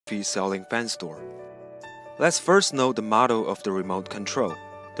Eogifee selling fan store. Let's first know the model of the remote control,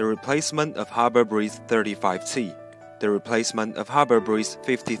 the replacement of Harbor Breeze 35T, the replacement of Harbor Breeze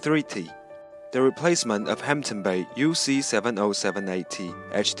 53T, the replacement of Hampton Bay UC7078T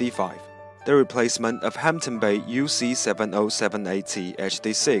HD5, the replacement of Hampton Bay UC7078T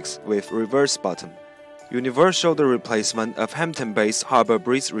HD6 with reverse button. Universal the replacement of Hampton Bay's Harbor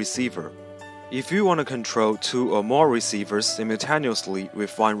Breeze Receiver. If you want to control 2 or more receivers simultaneously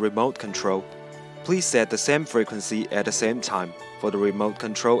with one remote control, please set the same frequency at the same time for the remote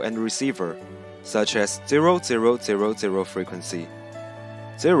control and receiver, such as 0000 frequency.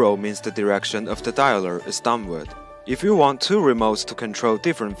 0 means the direction of the dialer is downward. If you want 2 remotes to control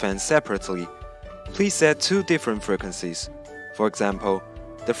different fans separately, please set 2 different frequencies. For example,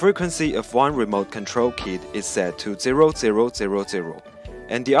 the frequency of one remote control kit is set to 0000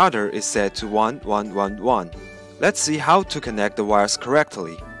 and the other is set to 1111. Let's see how to connect the wires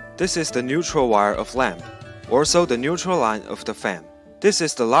correctly. This is the neutral wire of lamp, also the neutral line of the fan. This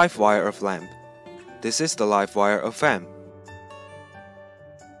is the live wire of lamp. This is the live wire of fan.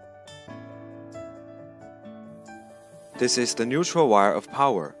 This is the neutral wire of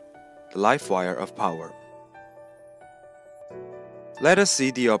power, the live wire of power. Let us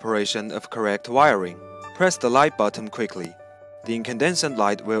see the operation of correct wiring. Press the light button quickly. The incandescent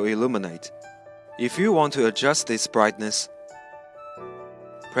light will illuminate. If you want to adjust its brightness,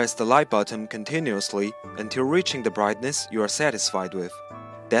 press the light button continuously until reaching the brightness you are satisfied with.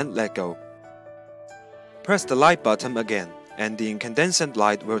 Then let go. Press the light button again, and the incandescent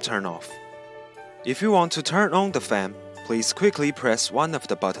light will turn off. If you want to turn on the fan, please quickly press one of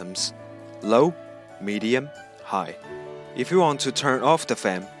the buttons, low, medium, high. If you want to turn off the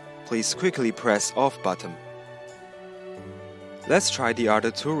fan, please quickly press off button. Let's try the other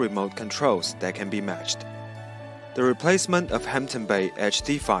 2 remote controls that can be matched. The replacement of Hampton Bay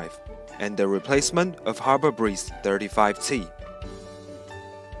HD5 and the replacement of Harbor Breeze 35T.